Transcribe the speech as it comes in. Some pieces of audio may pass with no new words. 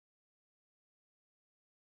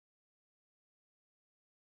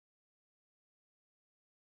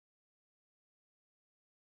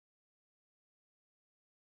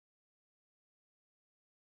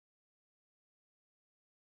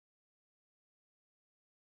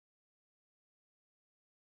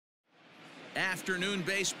Afternoon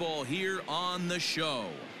baseball here on the show.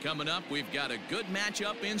 Coming up, we've got a good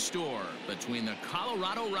matchup in store between the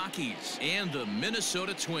Colorado Rockies and the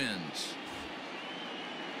Minnesota Twins.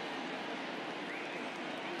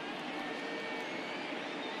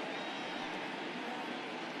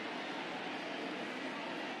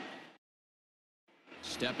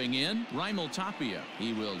 Stepping in, Raimel Tapia.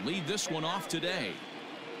 He will lead this one off today.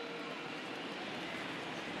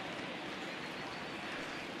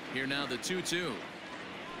 Here now the 2-2.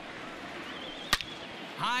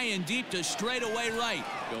 High and deep to straightaway right.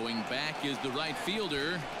 Going back is the right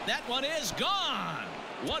fielder. That one is gone.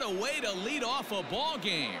 What a way to lead off a ball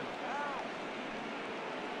game.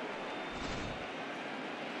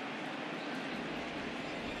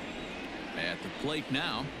 At the plate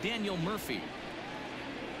now, Daniel Murphy.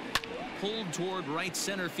 Pulled toward right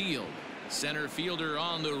center field. Center fielder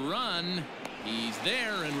on the run. He's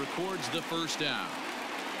there and records the first out.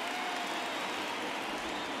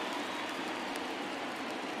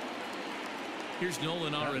 Here's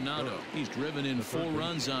Nolan Arenado. He's driven in 4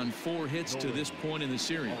 runs on 4 hits to this point in the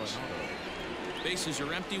series. Bases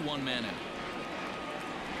are empty, 1 man out.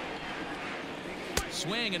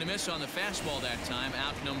 Swing and a miss on the fastball that time.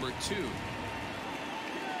 Out number 2.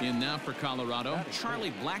 In now for Colorado,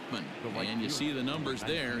 Charlie Blackmon. And you see the numbers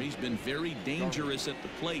there. He's been very dangerous at the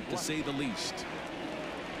plate, to say the least.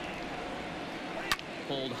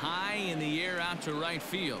 Pulled high in the air out to right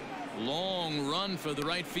field. Long run for the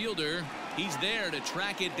right fielder. He's there to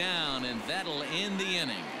track it down, and that'll end the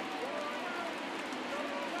inning.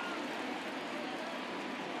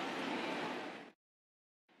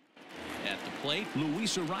 At the plate,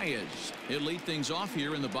 Luis Arias. He'll lead things off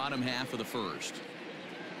here in the bottom half of the first.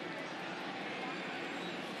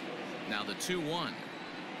 Now the 2-1.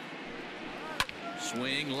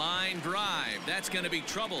 Swing, line drive. That's going to be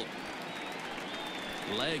trouble.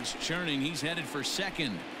 Legs churning. He's headed for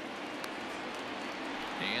second.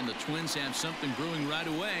 And the Twins have something brewing right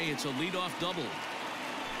away. It's a leadoff double.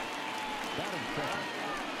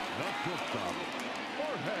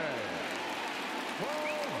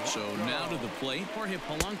 So now to the plate, Jorge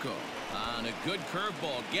Polanco. On a good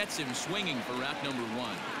curveball, gets him swinging for route number 1.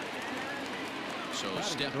 So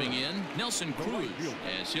stepping in, Nelson Cruz,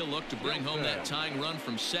 as he'll look to bring home that tying run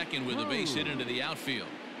from second with a base hit into the outfield.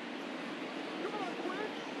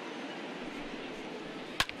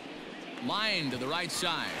 Line to the right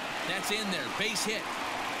side. That's in there. Base hit.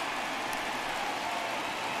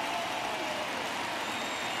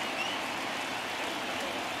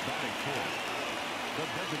 Batting fourth, the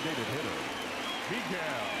designated hitter,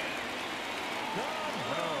 Miguel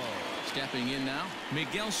Sano. Stepping in now,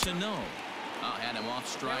 Miguel Sano. Had him off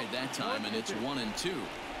stride that time, and it's 1-2.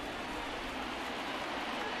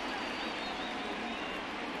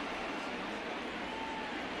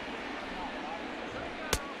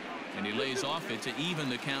 And he lays off it to even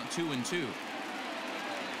the count 2-2.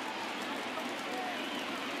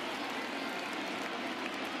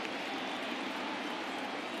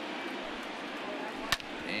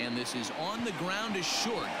 And this is on the ground is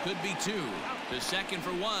short. Could be 2. To second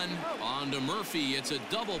for 1. On to Murphy. It's a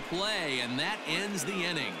double play, and that ends the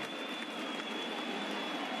inning.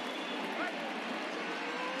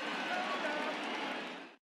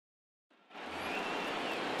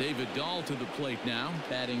 David Dahl to the plate now,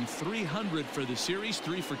 batting .300 for the series,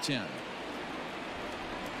 3 for 10.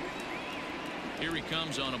 Here he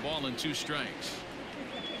comes on a ball and 2 strikes.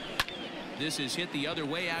 This is hit the other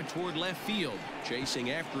way out toward left field. Chasing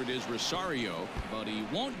after it is Rosario, but he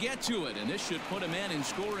won't get to it, and this should put a man in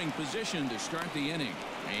scoring position to start the inning.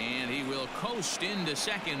 And he will coast into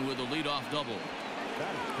second with a leadoff double.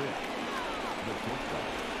 That is it. The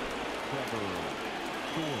Trevor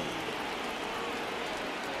Story.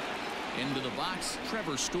 Into the box,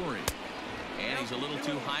 Trevor Story. And he's a little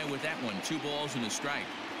too high with that one. 2 balls and a strike.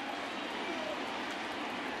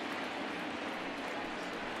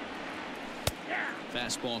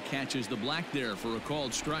 Fastball catches the black there for a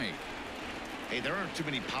called strike. Hey, there aren't too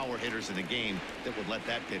many power hitters in the game that would let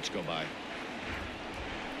that pitch go by.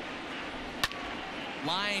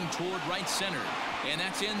 Line toward right center. And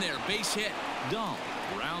that's in there. Base hit. Dahl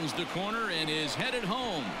rounds the corner and is headed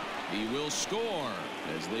home. He will score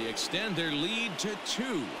as they extend their lead to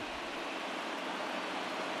 2.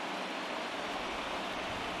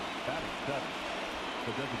 That is 7.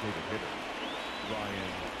 The designated hitter,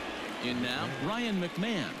 Ryan. In now, Ryan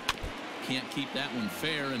McMahon. Can't keep that one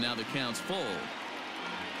fair, and now the count's full.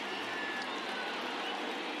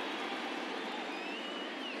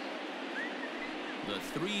 The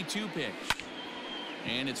 3-2 pitch.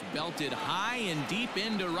 And it's belted high and deep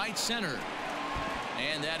into right center.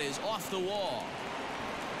 And that is off the wall.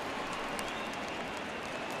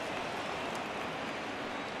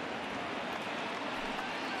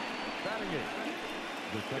 Batting it,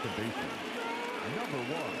 the second baseman, number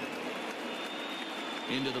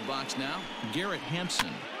 1. Into the box now, Garrett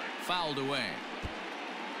Hampson. Fouled away.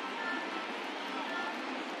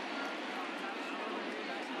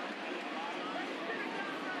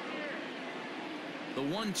 The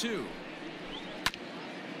 1-2.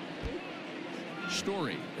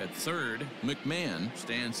 Story at third. McMahon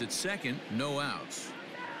stands at second. No outs.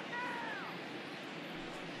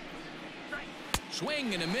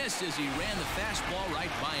 Swing and a miss as he ran the fastball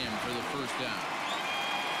right by him for the first down.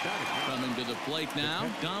 Coming to the plate now,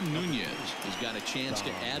 Dom Nunez has got a chance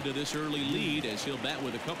to add to this early lead as he'll bat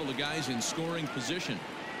with a couple of guys in scoring position.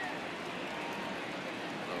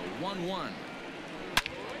 The 1-1.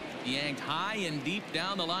 Yanked high and deep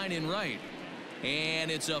down the line in right.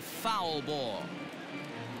 And it's a foul ball.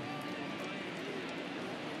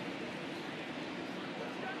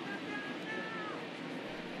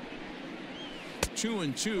 Two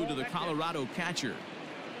and two to the Colorado catcher.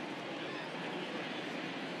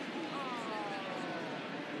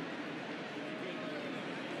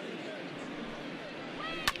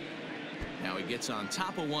 Now he gets on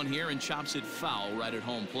top of one here and chops it foul right at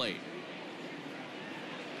home plate.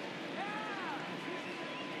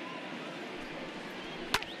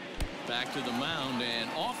 Back to the mound and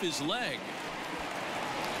off his leg.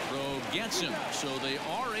 Throw gets him, so they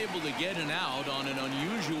are able to get an out on an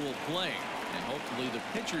unusual play. And hopefully the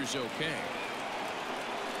pitcher's okay.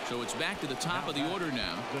 So it's back to the top of the order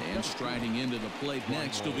now. And striding into the plate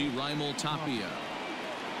next will be Raimel Tapia.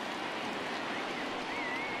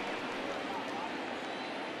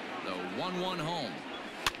 The 1-1 home.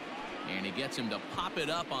 And he gets him to pop it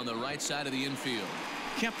up on the right side of the infield.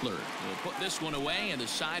 Kepler will put this one away, and the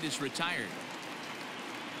side is retired.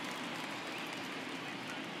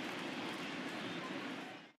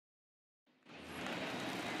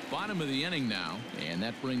 Bottom of the inning now, and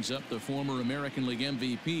that brings up the former American League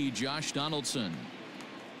MVP Josh Donaldson.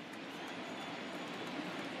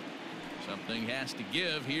 Something has to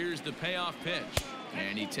give. Here's the payoff pitch,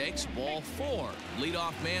 and he takes ball 4.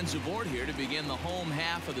 Leadoff man's aboard here to begin the home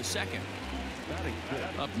half of the second.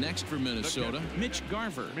 Up next for Minnesota, Mitch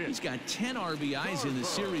Garver. He's got 10 RBIs in the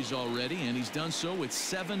series already, and he's done so with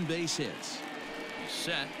 7 base hits. He's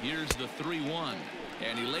set. Here's the 3-1.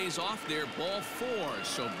 And he lays off there, ball 4.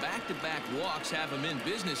 So back-to-back walks have him in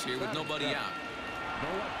business here with nobody out.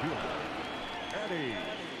 Eddie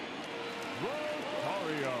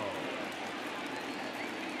Rosario.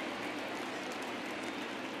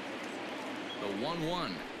 The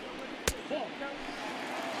 1-1.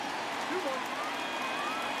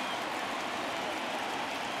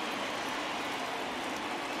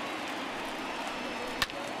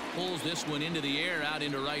 Pulls this one into the air out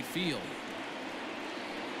into right field.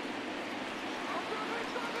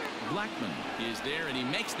 Blackman is there, and he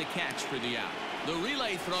makes the catch for the out. The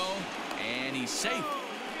relay throw, and he's safe.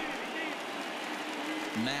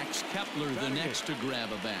 Max Kepler the next to grab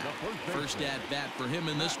a bat. First at bat for him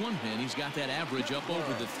in this one, and he's got that average up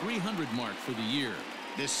over the 300 mark for the year.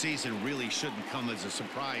 This season really shouldn't come as a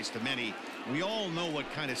surprise to many. We all know what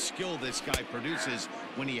kind of skill this guy produces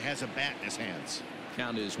when he has a bat in his hands.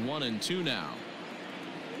 Count is 1-2 now.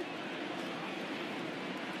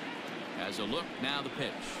 Has a look, now the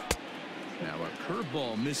pitch. Now a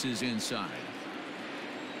curveball misses inside.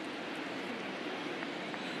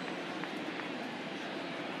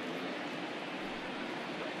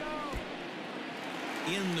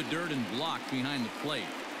 In the dirt and blocked behind the plate.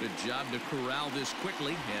 Good job to corral this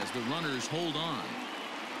quickly as the runners hold on.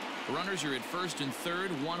 The runners are at first and third,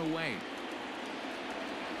 1 away.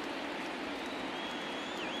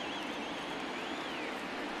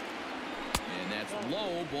 And that's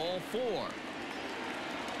low, ball 4.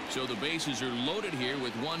 So the bases are loaded here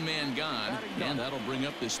with one man gone, and that'll bring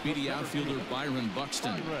up the speedy outfielder Byron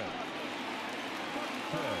Buxton.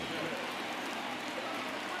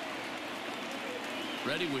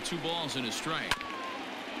 Ready with 2 balls and a strike.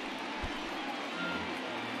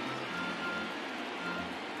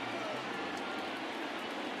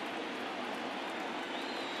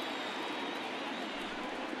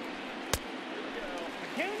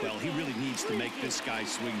 Well, he really needs to make this guy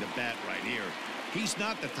swing the bat right here. He's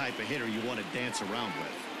not the type of hitter you want to dance around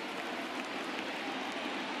with.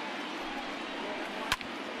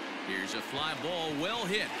 Here's a fly ball, well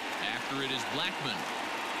hit. After it is Blackman.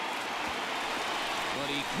 But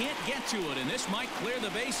he can't get to it, and this might clear the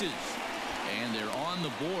bases. And they're on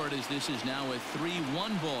the board as this is now a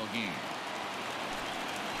 3-1 ball game.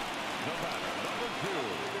 The batter, number 2,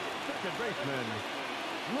 second baseman,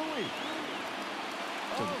 Luis.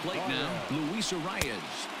 To the plate now, Luis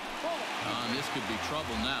Arias. This could be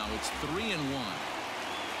trouble now. It's 3-1.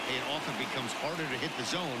 it often becomes harder to hit the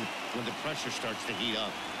zone when the pressure starts to heat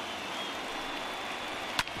up.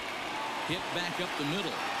 Hit back up the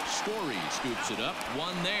middle. Story scoops it up.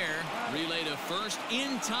 One there. Relay to first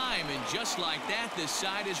in time, and just like that, this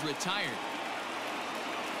side is retired.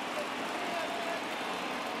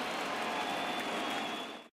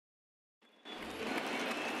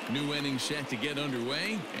 New inning set to get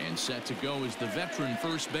underway, and set to go is the veteran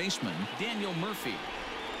first baseman, Daniel Murphy.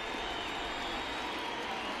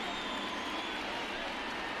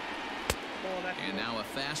 And now a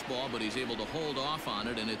fastball, but he's able to hold off on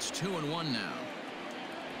it, and it's 2-1 now.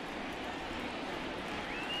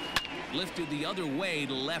 Lifted the other way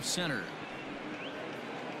to left center.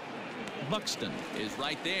 Buxton is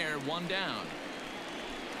right there, one down.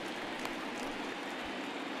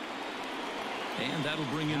 And that'll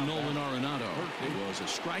bring in Nolan Arenado. It was a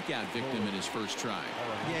strikeout victim in his first try.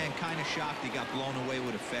 Yeah, and kind of shocked he got blown away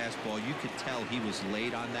with a fastball. You could tell he was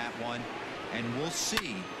late on that one. And we'll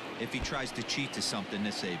see if he tries to cheat to something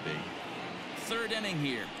this AB. Third inning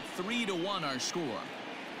here. 3-1 our score.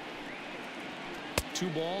 2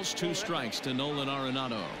 balls, 2 strikes to Nolan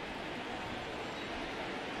Arenado.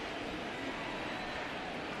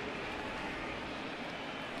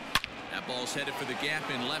 That ball's headed for the gap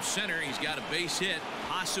in left center. He's got a base hit,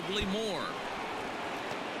 possibly more.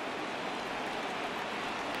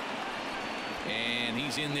 And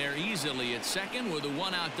he's in there easily at second with a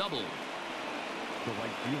 1-out double. The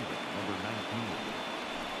right fielder, number 19,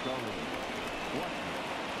 Charlie.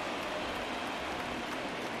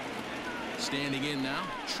 Standing in now,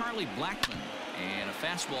 Charlie Blackmon. And a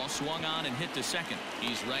fastball swung on and hit to second.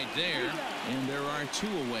 He's right there, and there are 2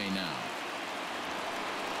 away now.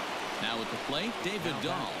 Now at the plate, David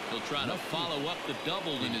Dahl. He'll try to follow up the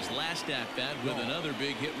double in his last at-bat with another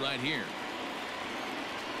big hit right here.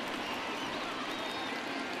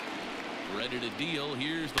 Ready to deal.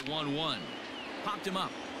 Here's the 1-1. Popped him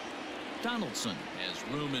up. Donaldson has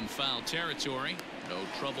room in foul territory. No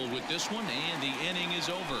trouble with this one, and the inning is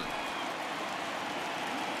over.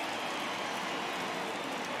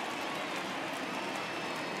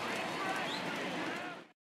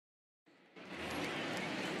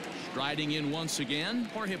 Striding in once again,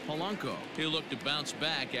 Jorge Polanco. He'll look to bounce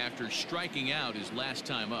back after striking out his last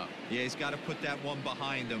time up. Yeah, he's got to put that one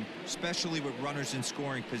behind him, especially with runners in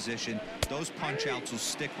scoring position. Those punch outs will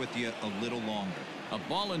stick with you a little longer. A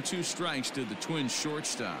ball and 2 strikes to the Twins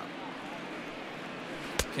shortstop.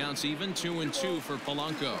 Counts even, 2-2 for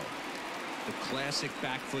Polanco. The classic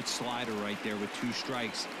back foot slider right there with 2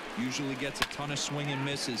 strikes. Usually gets a ton of swing and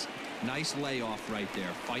misses. Nice layoff right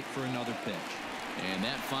there. Fight for another pitch. And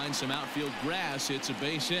that finds some outfield grass. It's a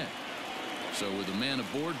base hit. So with a man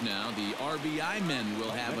aboard now, the RBI men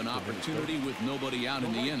will have an opportunity with nobody out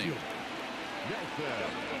in the inning.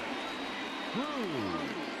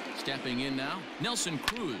 Stepping in now, Nelson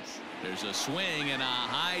Cruz. There's a swing and a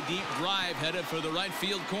high deep drive headed for the right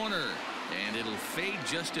field corner. And it'll fade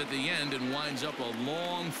just at the end and winds up a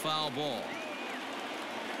long foul ball.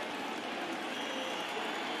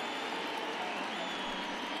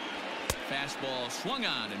 Fastball swung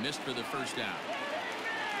on and missed for the first out.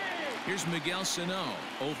 Here's Miguel Sano.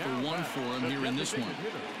 0 for 1 for him here in this one.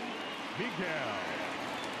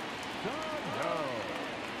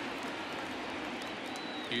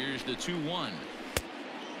 Here's the 2-1.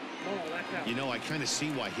 You know, I kind of see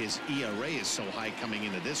why his ERA is so high coming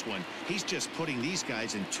into this one. He's just putting these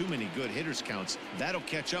guys in too many good hitters counts. That'll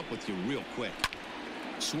catch up with you real quick.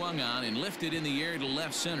 Swung on and lifted in the air to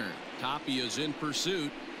left center. Tapia's in pursuit.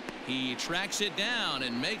 He tracks it down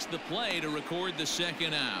and makes the play to record the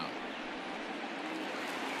second out.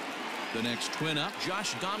 The next twin up,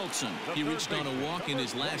 Josh Donaldson. He reached on a walk in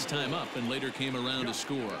his last time up and later came around to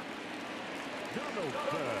score.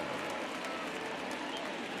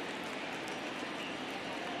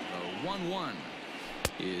 The 1-1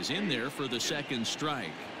 is in there for the second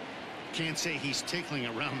strike. Can't say he's tickling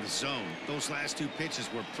around the zone. Those last 2 pitches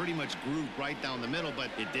were pretty much grooved right down the middle,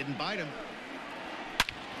 but it didn't bite him.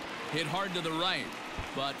 Hit hard to the right,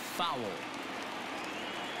 but foul.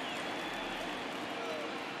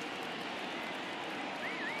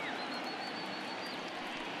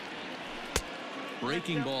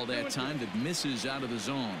 Breaking ball that time that misses out of the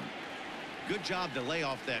zone. Good job to lay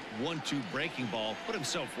off that 1-2 breaking ball. Put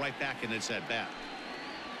himself right back in this at bat.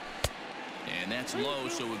 And that's low,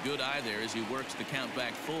 so a good eye there as he works the count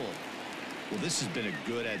back full. Well, this has been a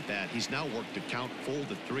good at bat. He's now worked the count full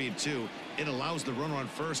to 3-2. It allows the runner on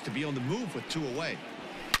first to be on the move with 2 away.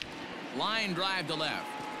 Line drive to left.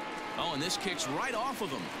 Oh, and this kicks right off of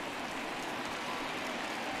him.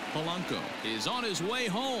 Polanco is on his way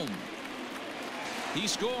home. He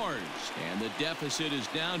scores, and the deficit is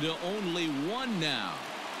down to only 1 now.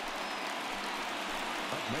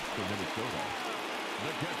 Up next to Minnesota,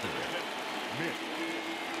 the catcher,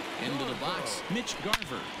 Mitch. Into the box, Mitch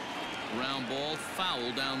Garver. Ground ball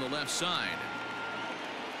foul down the left side.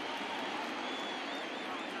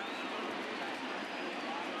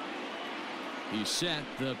 He's set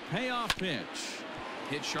the payoff pitch.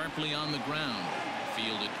 Hit sharply on the ground.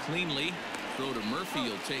 Fielded cleanly. Throw to Murphy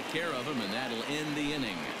will take care of him, and that'll end the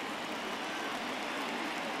inning.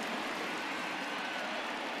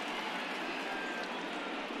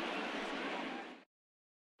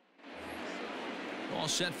 All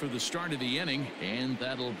set for the start of the inning, and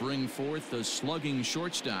that'll bring forth the slugging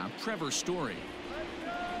shortstop, Trevor Story.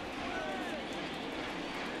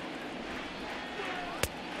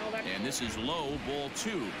 And this is low, ball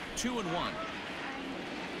 2, 2-1.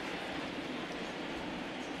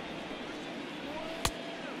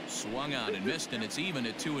 Swung on and missed, and it's even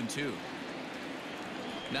at 2-2.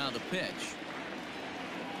 Now the pitch.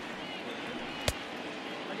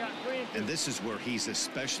 And this is where he's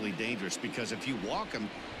especially dangerous, because if you walk him,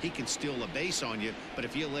 he can steal a base on you. But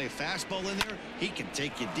if you lay a fastball in there, he can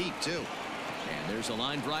take you deep, too. And there's a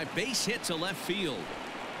line drive base hit to left field.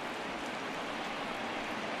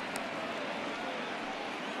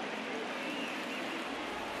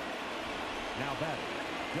 Now batting,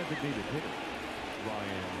 designated hitter,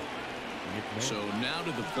 Ryan McMahon. So now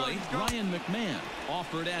to the plate, Ryan McMahon.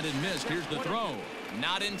 Offered at and missed. Here's the throw.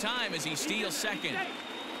 Not in time as he steals second.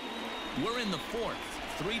 We're in the 4th.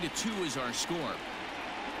 3-2 is our score.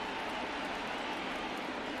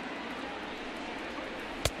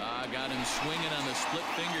 Got him swinging on the split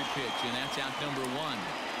finger pitch, and that's out number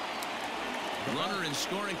 1. Runner in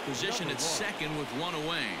scoring position at second with 1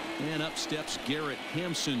 away. And up steps Garrett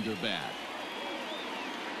Hampson to bat.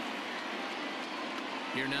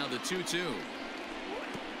 Here now the 2-2.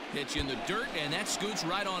 Pitch in the dirt, and that scoots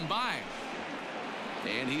right on by.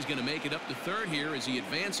 And he's going to make it up to third here as he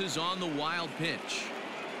advances on the wild pitch.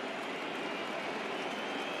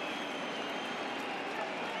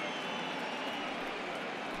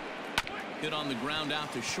 Hit on the ground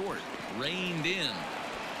out to short. Reined in.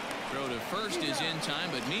 Throw to first is in time,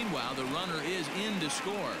 but meanwhile the runner is in to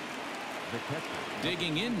score.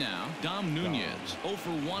 Digging in now, Dom Nunez. 0 for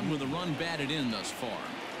 1 with a run batted in thus far.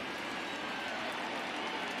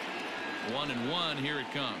 1-1, here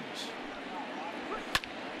it comes.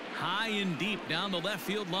 High and deep down the left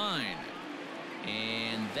field line.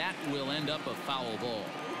 And that will end up a foul ball.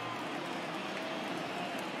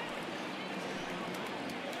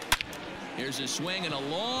 Here's a swing and a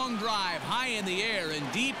long drive high in the air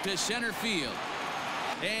and deep to center field.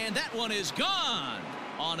 And that one is gone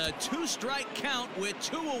on a 2-strike count with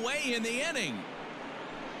 2 away in the inning.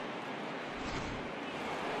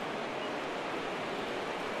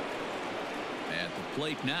 At the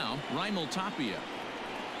plate now, Raimel Tapia.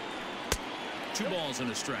 2 balls and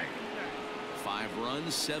a strike. 5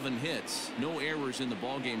 runs, 7 hits. No errors in the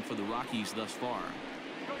ballgame for the Rockies thus far.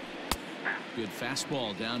 Good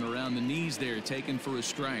fastball down around the knees there, taken for a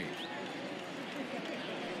strike.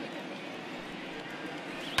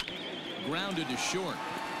 Grounded to short.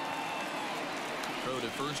 Throw to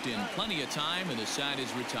first in plenty of time, and the side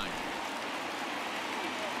is retired.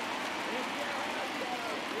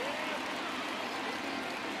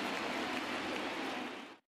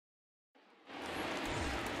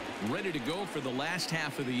 Ready to go for the last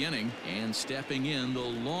half of the inning, and stepping in the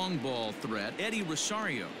long ball threat, Eddie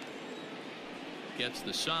Rosario. Gets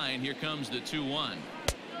the sign. Here comes the 2-1.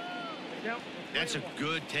 That's a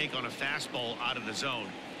good take on a fastball out of the zone.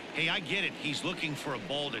 Hey, I get it. He's looking for a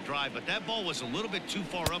ball to drive, but that ball was a little bit too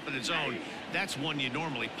far up in the zone. That's one you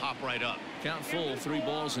normally pop right up. Count full, 3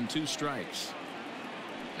 balls and 2 strikes.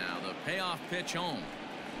 Now the payoff pitch home.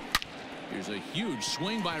 Here's a huge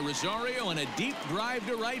swing by Rosario and a deep drive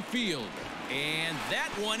to right field. And that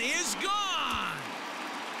one is gone.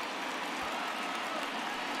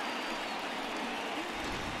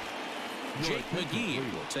 Jake McGee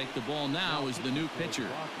will take the ball now as the new pitcher.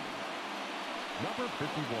 Number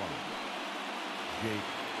 51, Jake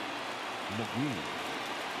McGee.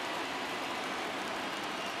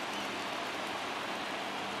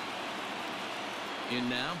 In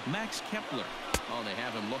now, Max Kepler. Oh, they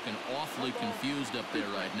have him looking awfully confused up there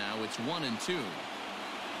right now. It's 1-2.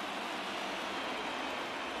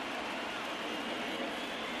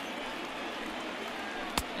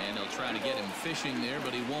 And they'll try to get him fishing there,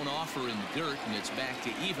 but he won't offer in the dirt, and it's back to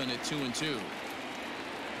even at 2-2.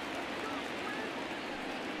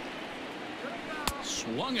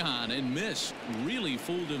 Swung on and missed. Really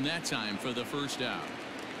fooled him that time for the first out.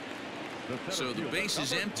 So the base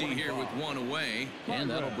is empty here with one away, and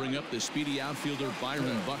that'll bring up the speedy outfielder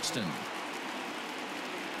Byron Buxton.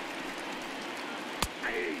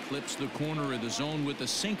 Flips the corner of the zone with the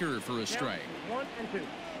sinker for a strike. 1-2.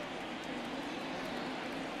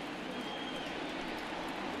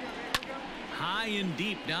 High and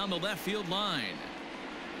deep down the left field line.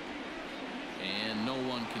 And no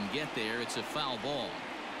one can get there. It's a foul ball.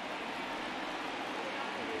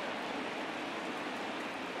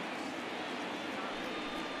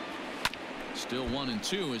 Still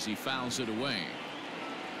 1-2 as he fouls it away.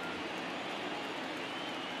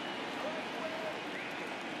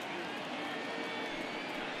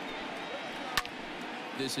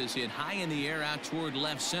 This is hit high in the air out toward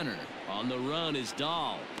left center. On the run is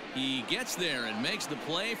Dahl. He gets there and makes the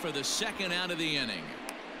play for the second out of the inning.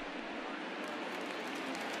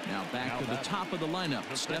 Now back to the top of the lineup.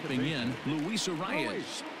 Stepping in, Luis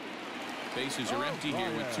Arias. Bases are empty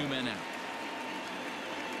here with 2 men out.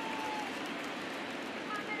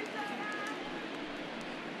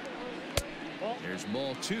 There's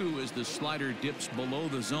ball 2 as the slider dips below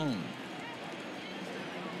the zone.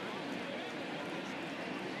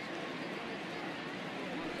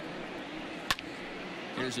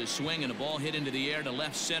 Here's a swing and a ball hit into the air to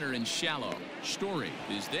left center and shallow. Story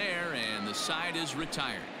is there and the side is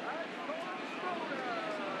retired.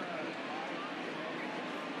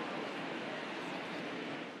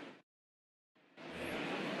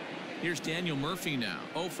 Here's Daniel Murphy now.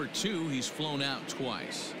 0 for 2. He's flown out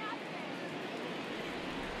twice.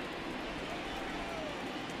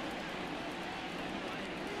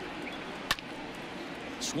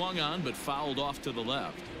 Swung on but fouled off to the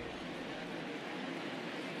left.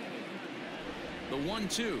 The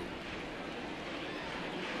 1-2.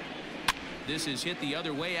 This is hit the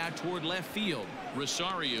other way out toward left field.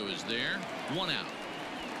 Rosario is there. 1 out.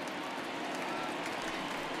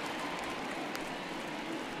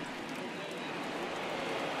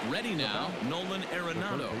 Ready now, Nolan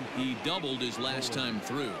Arenado. He doubled his last time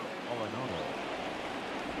through.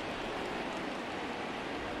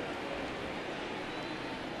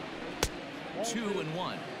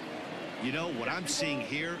 2-1. You know, what I'm seeing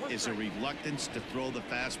here is a reluctance to throw the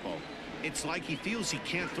fastball. It's like he feels he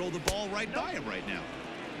can't throw the ball right by him right now.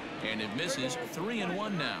 And it misses.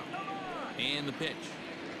 3-1 now. And the pitch.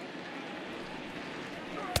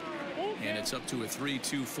 And it's up to a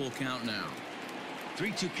 3-2 full count now.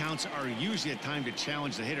 3-2 counts are usually a time to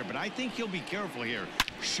challenge the hitter, but I think he'll be careful here.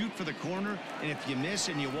 Shoot for the corner, and if you miss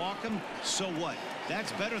and you walk him, so what?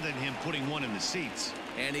 That's better than him putting one in the seats.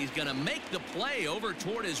 And he's going to make the play over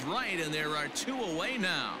toward his right, and there are 2 away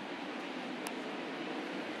now.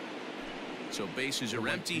 So bases are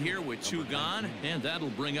empty here with 2 gone, and that'll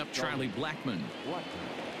bring up Charlie Blackmon.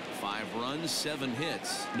 5 runs, 7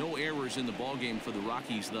 hits. No errors in the ballgame for the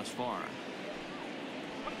Rockies thus far.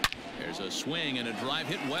 There's a swing and a drive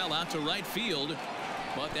hit well out to right field.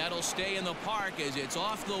 But that'll stay in the park as it's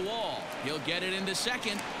off the wall. He'll get it into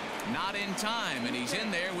second. Not in time, and he's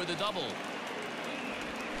in there with a double.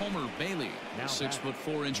 Homer Bailey,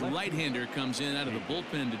 6'4" right-hander, comes in out of the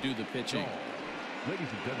bullpen to do the pitching. Ladies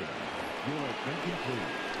and gentlemen, your attention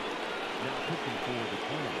please. Now pitching for the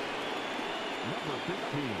Twins, number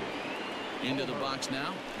 15. Into the box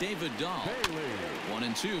now, David Dahl.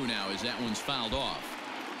 1-2 now as that one's fouled off.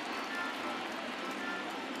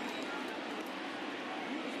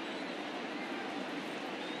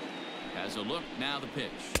 Has a look, now the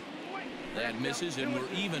pitch. That misses, and we're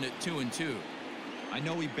even at 2-2. I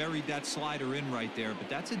know he buried that slider in right there, but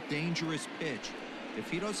that's a dangerous pitch. If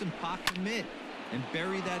he doesn't pocket commit and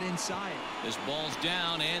bury that inside. This ball's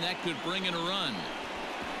down, and that could bring in a run.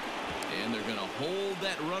 And they're going to hold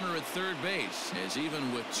that runner at third base, as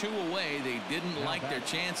even with 2 away, they didn't like their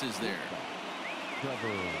chances there.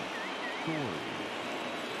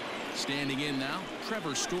 Standing in now,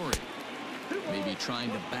 Trevor Story. Maybe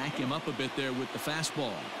trying to back him up a bit there with the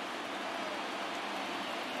fastball.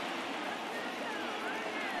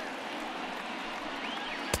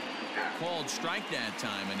 Called strike that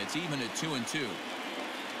time, and it's even at 2-2.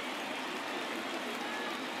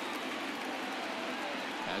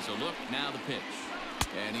 Has a look, now the pitch.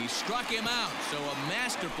 And he struck him out. So a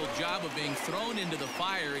masterful job of being thrown into the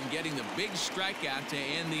fire and getting the big strikeout to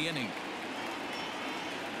end the inning.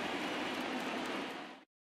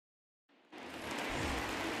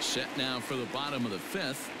 Set now for the bottom of the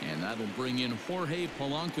 5th, and that'll bring in Jorge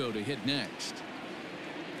Polanco to hit next.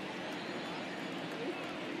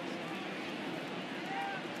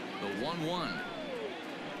 The 1-1.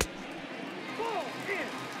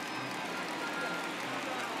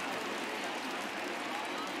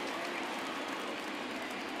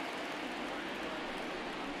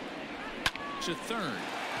 walks at third.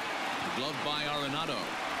 Gloved by Arenado.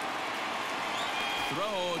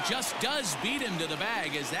 Throw just does beat him to the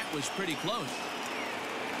bag, as that was pretty close.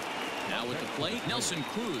 Now at the plate, Nelson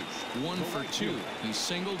Cruz, 1 for 2. He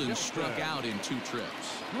singled and struck out in 2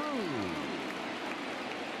 trips.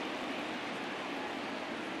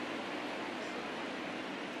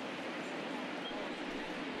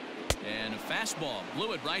 And a fastball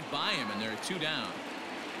blew it right by him, and there are 2 down.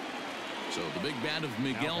 So the big bat of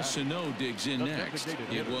Miguel Sano digs in next.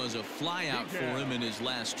 It was a flyout for him in his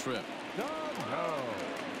last trip.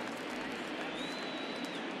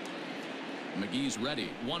 McGee's ready.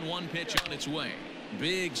 1-1 pitch on its way.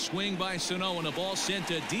 Big swing by Sano, and a ball sent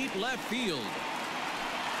to deep left field.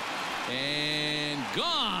 And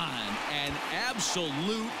gone. An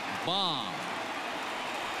absolute bomb.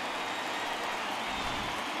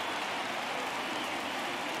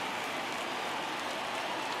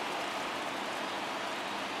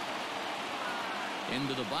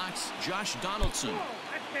 Into the box, Josh Donaldson.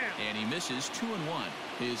 And he misses 2-1.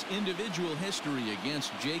 His individual history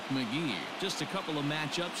against Jake McGee. Just a couple of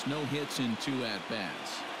matchups, no hits in 2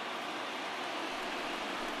 at-bats.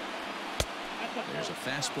 There's a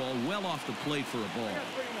fastball well off the plate for a ball.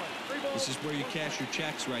 This is where you cash your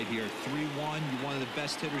checks right here. 3-1. You're one of the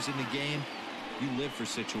best hitters in the game. You live for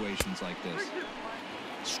situations like this.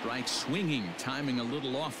 Strike swinging, timing a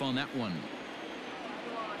little off on that one.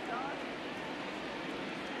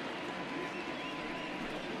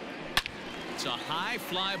 It's a high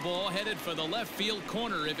fly ball headed for the left field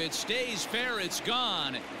corner. If it stays fair, it's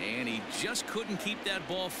gone. And he just couldn't keep that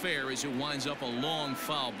ball fair as it winds up a long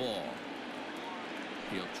foul ball.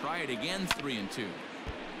 He'll try it again. 3-2.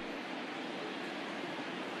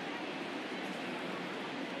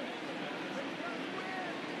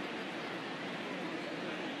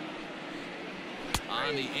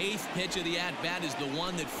 On the 8th pitch of the at-bat is the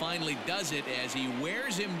one that finally does it, as he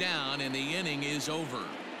wears him down and the inning is over.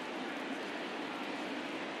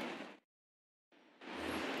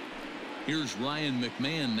 Here's Ryan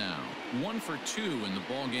McMahon now. 1 for 2 in the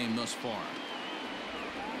ball game thus far.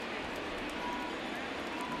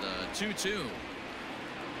 The 2-2.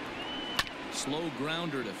 Slow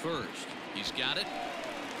grounder to first. He's got it.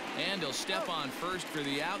 And he'll step on first for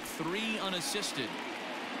the out. 3 unassisted.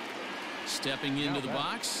 Stepping into the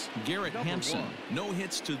box, Garrett Hampson. No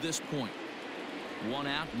hits to this point. 1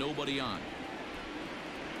 out, nobody on.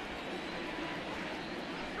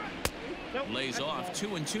 Lays off.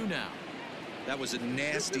 2-2 now. That was a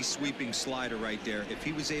nasty sweeping slider right there. If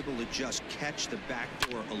he was able to just catch the back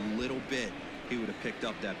door a little bit, he would have picked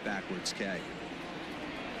up that backwards K.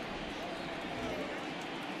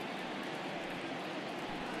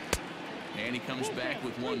 And he comes back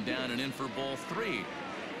with 1 down and in for ball 3.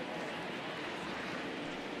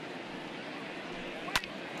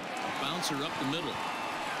 A bouncer up the middle.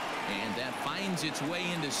 And that finds its way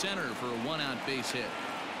into center for a 1-out base hit.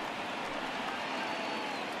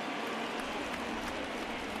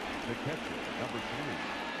 The catcher, number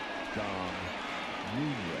 3, Dom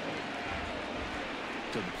Nunez.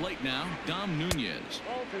 To the plate now, Dom Nunez.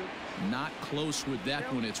 Not close with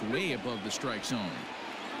that one. It's way above the strike zone.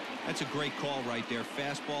 That's a great call right there.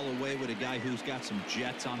 Fastball away with a guy who's got some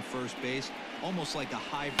jets on first base. Almost like a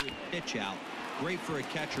hybrid pitch out. Great for a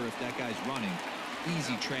catcher if that guy's running.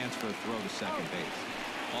 Easy transfer throw to second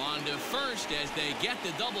base. On to first as they get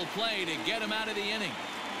the double play to get him out of the inning.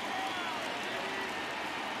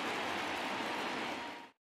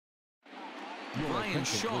 Brian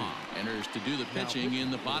Shaw enters to do the pitching in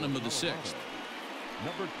the bottom of the 6th.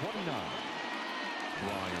 Number 29,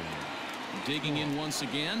 Brian. Digging in once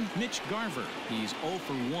again, Mitch Garver. He's 0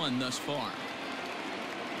 for 1 thus far.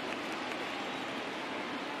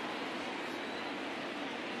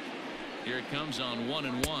 Here it comes on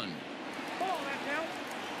 1-1.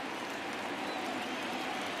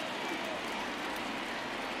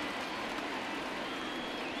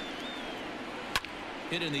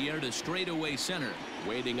 Hit in the air to straightaway center.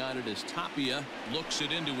 Waiting on it is Tapia. Looks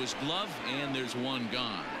it into his glove, and there's 1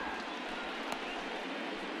 gone.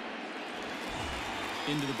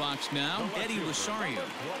 Into the box now, Eddie Rosario.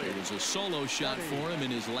 It was a solo shot for him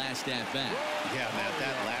in his last at-bat. Yeah, Matt,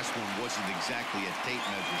 that last one wasn't exactly a tape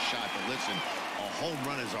measure shot, but listen, a home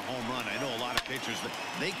run is a home run. I know a lot of pitchers,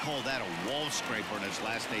 they call that a wall scraper in his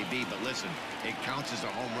last AB, but listen, it counts as a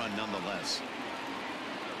home run nonetheless.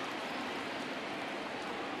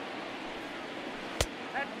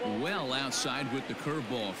 Well outside with the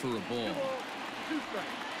curveball for a ball.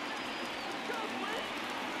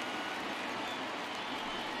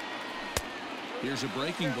 Here's a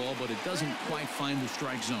breaking ball, but it doesn't quite find the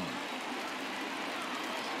strike zone.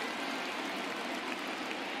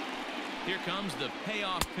 Here comes the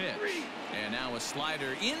payoff pitch. And now a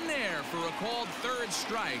slider in there for a called third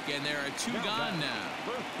strike. And there are two gone now.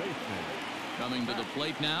 First baseman. Coming to the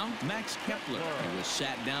plate now, Max Kepler. He was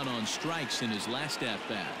sat down on strikes in his last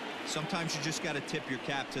at-bat. Sometimes you just got to tip your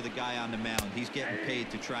cap to the guy on the mound. He's getting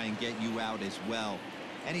paid to try and get you out as well.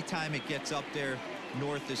 Anytime it gets up there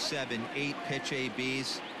north of 7, 8 pitch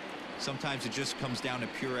ABs, sometimes it just comes down to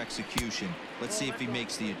pure execution. Let's see if he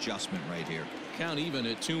makes the adjustment right here. Count even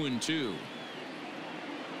at 2-2.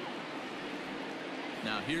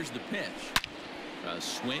 Now here's the pitch. A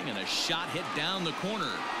swing and a shot hit down the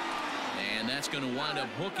corner. And that's going to wind up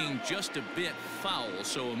hooking just a bit foul,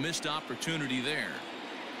 so a missed opportunity there.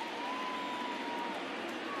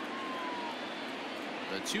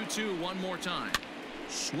 The 2-2 one more time.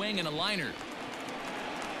 Swing and a liner.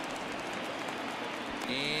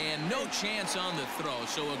 And no chance on the throw,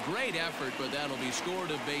 so a great effort, but that'll be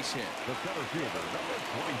scored a base hit. The center fielder, number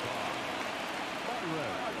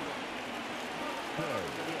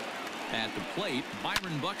 25. At the plate,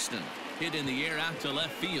 Byron Buxton hit in the air out to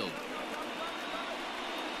left field.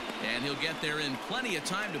 And he'll get there in plenty of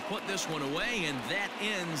time to put this one away, and that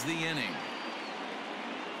ends the inning.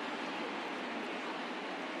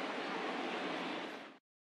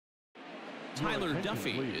 Tyler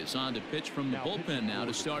Duffy is on to pitch from the bullpen now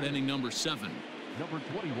to start inning number 7. Number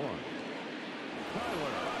 21.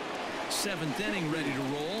 Tyler. 7th inning ready to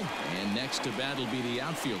roll, and next to bat will be the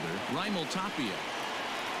outfielder Raimel Tapia.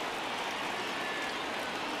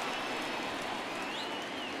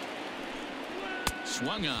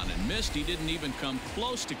 Swung on and missed. He didn't even come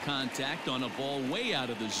close to contact on a ball way out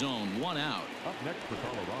of the zone. 1 out. Up next for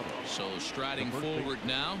Colorado. So striding forward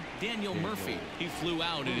now, Daniel Murphy. He flew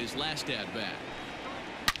out in his last at-bat.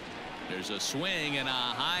 There's a swing and a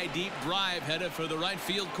high deep drive headed for the right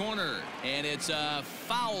field corner, and it's a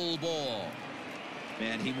foul ball.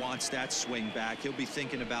 Man, he wants that swing back. He'll be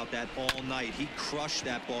thinking about that all night. He crushed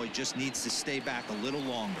that ball. He just needs to stay back a little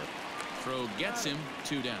longer. Throw gets him.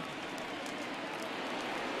 2 down.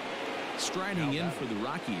 Striding in for the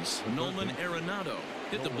Rockies, Nolan Arenado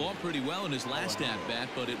hit the ball pretty well in his last at-bat,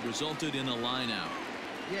 but it resulted in a line out.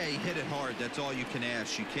 Yeah, he hit it hard. That's all you can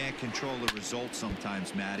ask. You can't control the result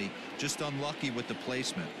sometimes, Matty. Just unlucky with the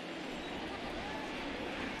placement.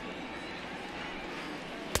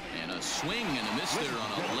 And a swing and a miss there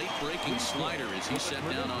on a late-breaking slider as he set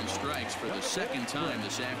down on strikes for the second time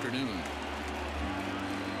this afternoon.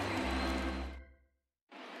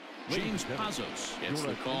 James Pazos gets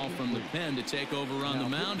the call from the pen to take over on the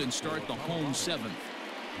mound and start the home 7th.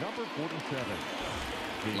 Number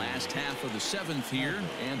 47. Last half of the 7th here,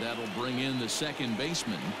 and that'll bring in the second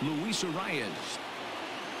baseman, Luis Arias.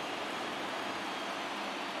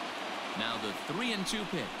 Now the 3-2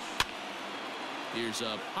 pitch. Here's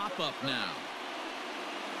a pop-up now.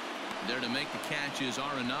 There to make the catch is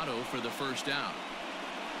Arenado for the first out.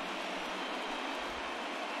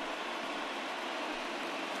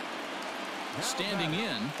 Standing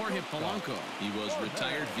in, Jorge Polanco. He was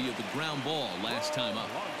retired via the ground ball last time up.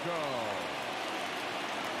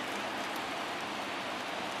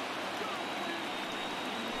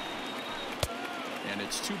 And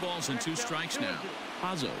it's 2 balls and 2 strikes now.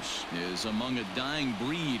 Pazos is among a dying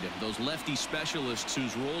breed, those lefty specialists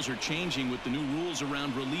whose roles are changing with the new rules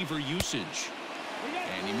around reliever usage.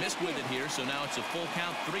 And he missed with it here, so now it's a full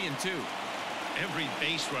count, 3-2. Every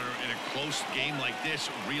base runner in a close game like this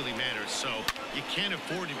really matters, so you can't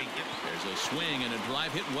afford to be getting. There's a swing and a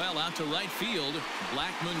drive hit well out to right field.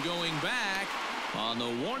 Blackmon going back on the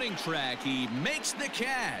warning track. He makes the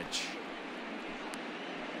catch.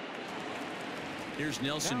 Here's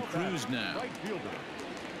Nelson Cruz now. Right fielder,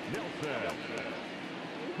 Nelson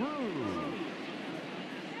Cruz.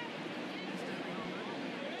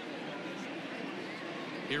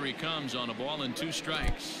 Here he comes on a ball and 2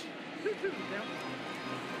 strikes.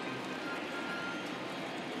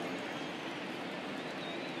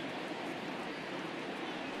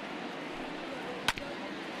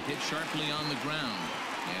 Hit sharply on the ground,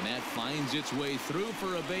 and that finds its way through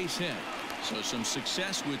for a base hit. So some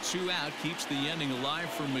success with 2 out keeps the inning alive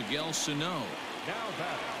for Miguel Sano. Now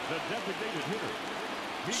that the designated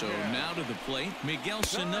hitter. So now to the plate, Miguel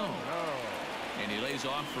Sano. And he lays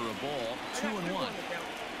off for a ball, 2-1.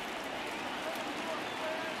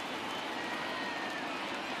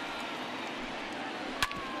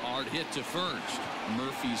 Hard hit to first.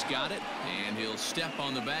 Murphy's got it, and he'll step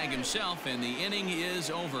on the bag himself, and the inning is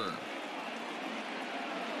over.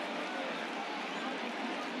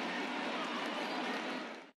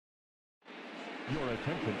 Your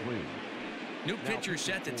attention, please. New pitcher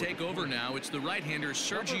set to take over now. It's the right-hander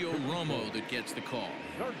Sergio Romo that gets the call.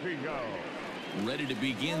 Sergio Ready to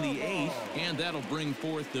begin the 8th, and that'll bring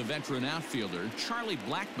forth the veteran outfielder, Charlie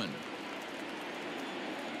Blackmon.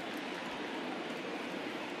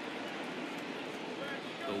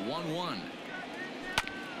 The 1-1.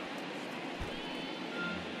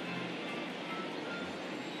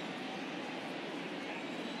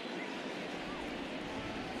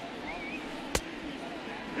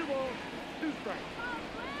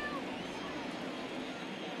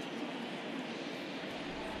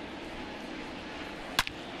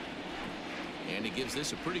 And he gives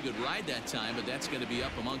this a pretty good ride that time, but that's going to be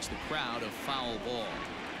up amongst the crowd, a foul ball.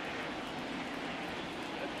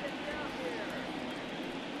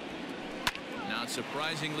 Not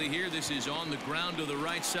surprisingly here, this is on the ground to the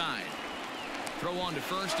right side. Throw on to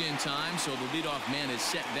first in time, so the leadoff man is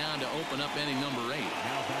set down to open up inning number 8.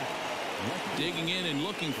 Digging in and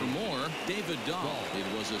looking for more, David Dahl.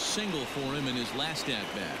 It was a single for him in his last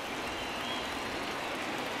at-bat.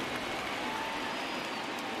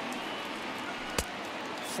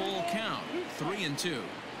 Full count, 3-2.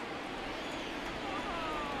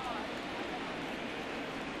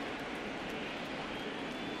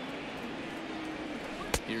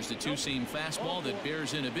 Here's the two-seam fastball that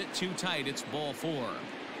bears in a bit too tight. It's ball 4.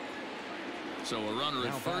 So a runner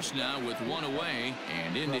at first now with one away,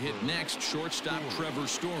 and in to hit next, shortstop Trevor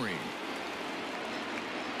Story.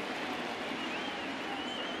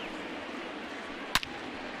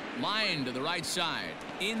 Line to the right side.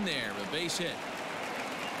 In there, a base hit.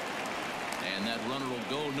 And that runner will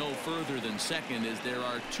go no further than second as there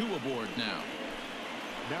are 2 aboard now.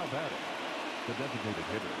 Now batting, the designated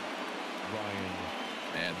hitter, Ryan.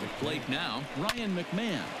 At the plate now, Ryan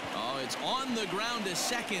McMahon. Oh, it's on the ground to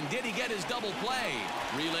second. Did he get his double play?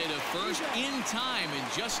 Relay to first in time,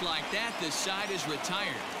 and just like that, this side is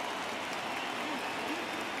retired.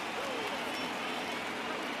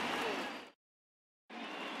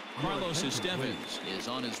 Carlos Estevez is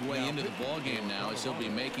on his way into the ballgame now as he'll be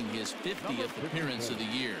making his 50th appearance of the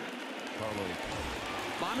year.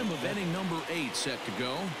 Bottom of inning number 8 set to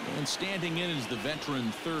go, and standing in is the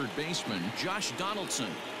veteran third baseman Josh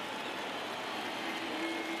Donaldson.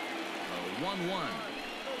 A 1-1.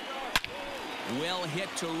 Well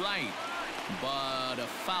hit to right, but a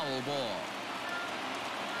foul ball.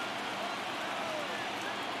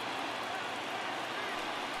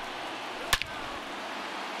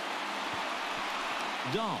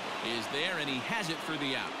 Dahl is there, and he has it for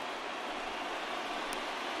the out.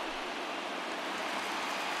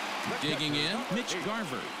 Digging in, Mitch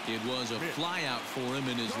Garver. It was a flyout for him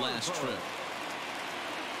in his last trip.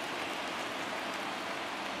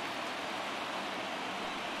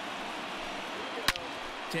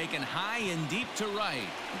 Taken high and deep to right.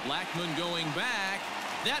 Blackmon going back.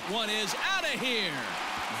 That one is out of here.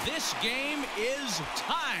 This game is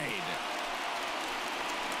tied.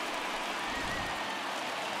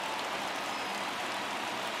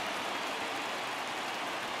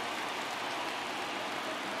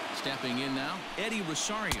 Stepping in now, Eddie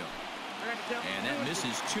Rosario. And that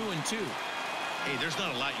misses 2-2. Hey, there's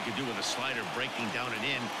not a lot you can do with a slider breaking down and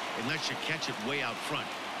in unless you catch it way out front.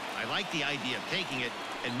 I like the idea of taking it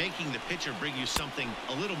and making the pitcher bring you something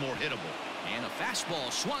a little more hittable. And a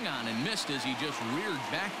fastball swung on and missed as he just reared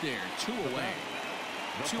back there. 2 away.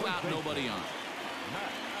 2 out, nobody on.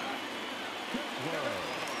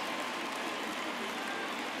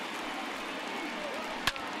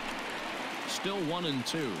 Still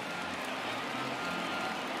 1-2.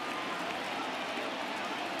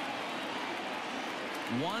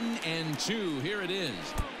 One and 2. Here it is.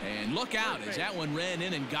 And look out as that one ran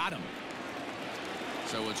in and got him.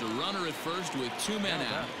 So it's a runner at first with 2 men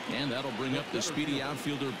out. And that'll bring up the speedy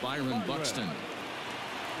outfielder Byron Buxton.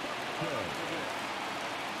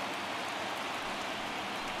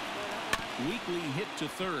 Weekly hit to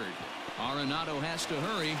third. Arenado has to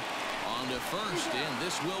hurry. On to first, and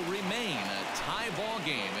this will remain a tie ball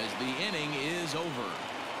game as the inning is over.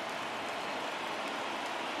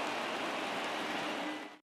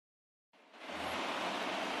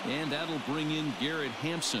 And that'll bring in Garrett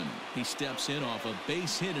Hampson. He steps in off a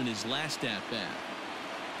base hit in his last at-bat.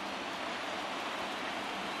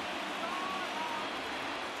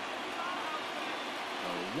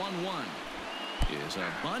 A 1-1 is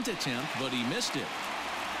a bunt attempt, but he missed it.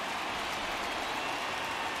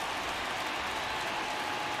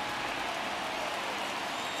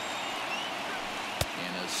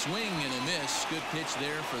 And a swing and a miss. Good pitch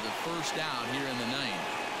there for the first out here in the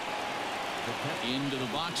 9th. Into the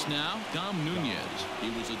box now, Dom Nunez. He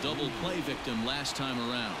was a double play victim last time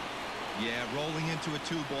around. Yeah, rolling into a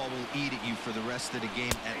 2-ball will eat at you for the rest of the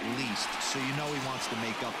game at least, so you know he wants to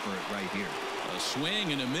make up for it right here. A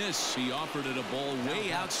swing and a miss. He offered it a ball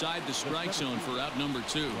way outside the strike zone for out number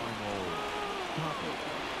 2.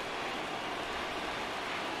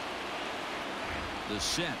 The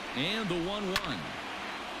set and the 1-1.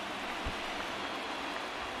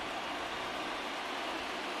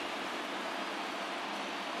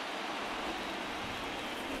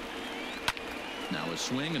 Now a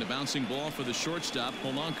swing and a bouncing ball for the shortstop,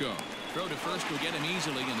 Polanco. Throw to first will get him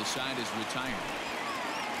easily, and the side is retired.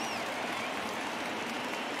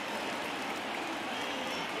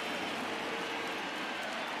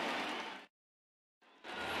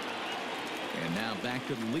 And now back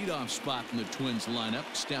to the leadoff spot in the Twins lineup.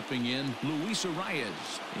 Stepping in, Luis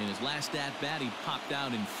Arias. In his last at-bat, he popped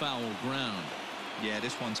out in foul ground. Yeah,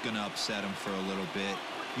 this one's going to upset him for a little bit.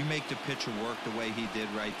 You make the pitcher work the way he did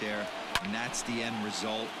right there, and that's the end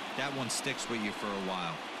result. That one sticks with you for a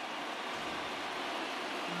while.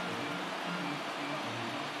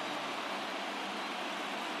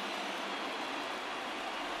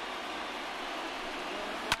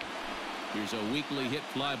 Here's a weakly hit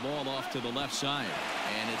fly ball off to the left side,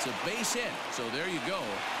 and it's a base hit. So there you go,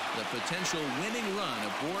 the potential winning run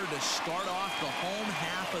aboard to start off the home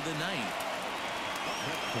half of the ninth.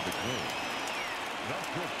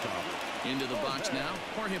 Into the box now,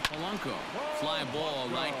 Jorge Polanco. Fly ball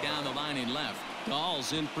right down the line in left.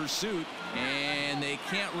 Dahl's in pursuit, and they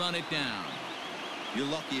can't run it down. You're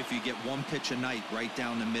lucky if you get one pitch a night right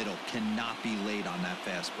down the middle. Cannot be late on that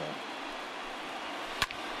fastball.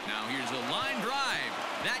 Now here's a line drive.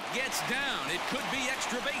 That gets down. It could be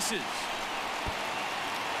extra bases.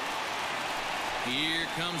 Here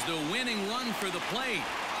comes the winning run for the plate.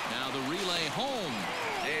 Now the relay home.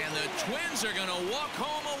 And the Twins are going to walk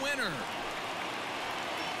home a winner.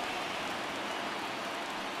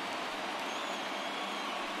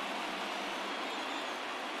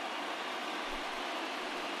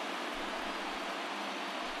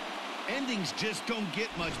 Endings just don't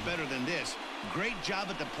get much better than this. Great job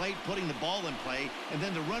at the plate putting the ball in play, and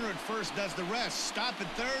then the runner at first does the rest. Stop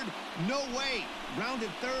at third? No way.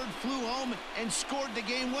 Rounded third, flew home, and scored the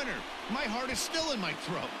game winner. My heart is still in my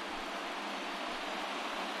throat.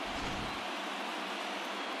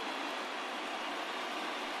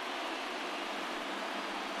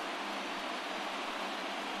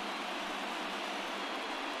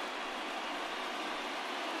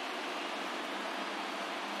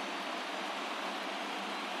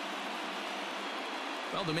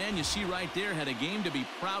 Well, the man you see right there had a game to be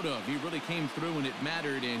proud of. He really came through when it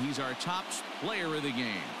mattered, and he's our top player of the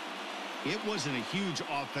game. It wasn't a huge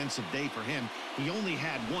offensive day for him. He only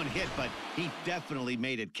had one hit, but he definitely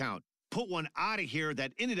made it count. Put one out of here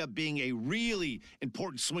that ended up being a really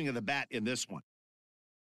important swing of the bat in this one.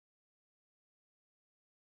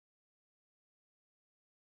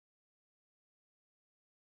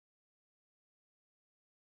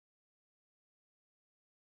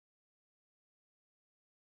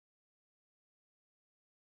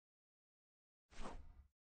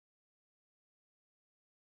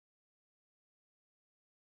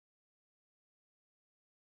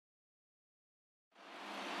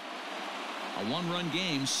 A one-run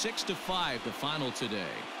game, 6-5, the final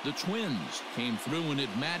today. The Twins came through when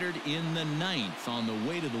it mattered in the ninth on the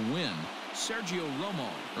way to the win. Sergio Romo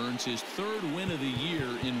earns his third win of the year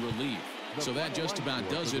in relief. So that just about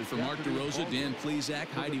does it for Mark DeRosa, Dan Plesac,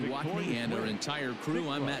 Heidi Watney, and our entire crew.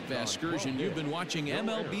 I'm Matt Vasgersian. You've been watching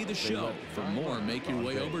MLB The Show. For more, make your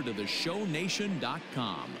way over to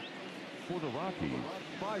theshownation.com. For the Rockies,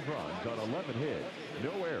 5 runs on 11 hits,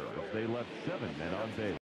 no errors. They left 7 men on base.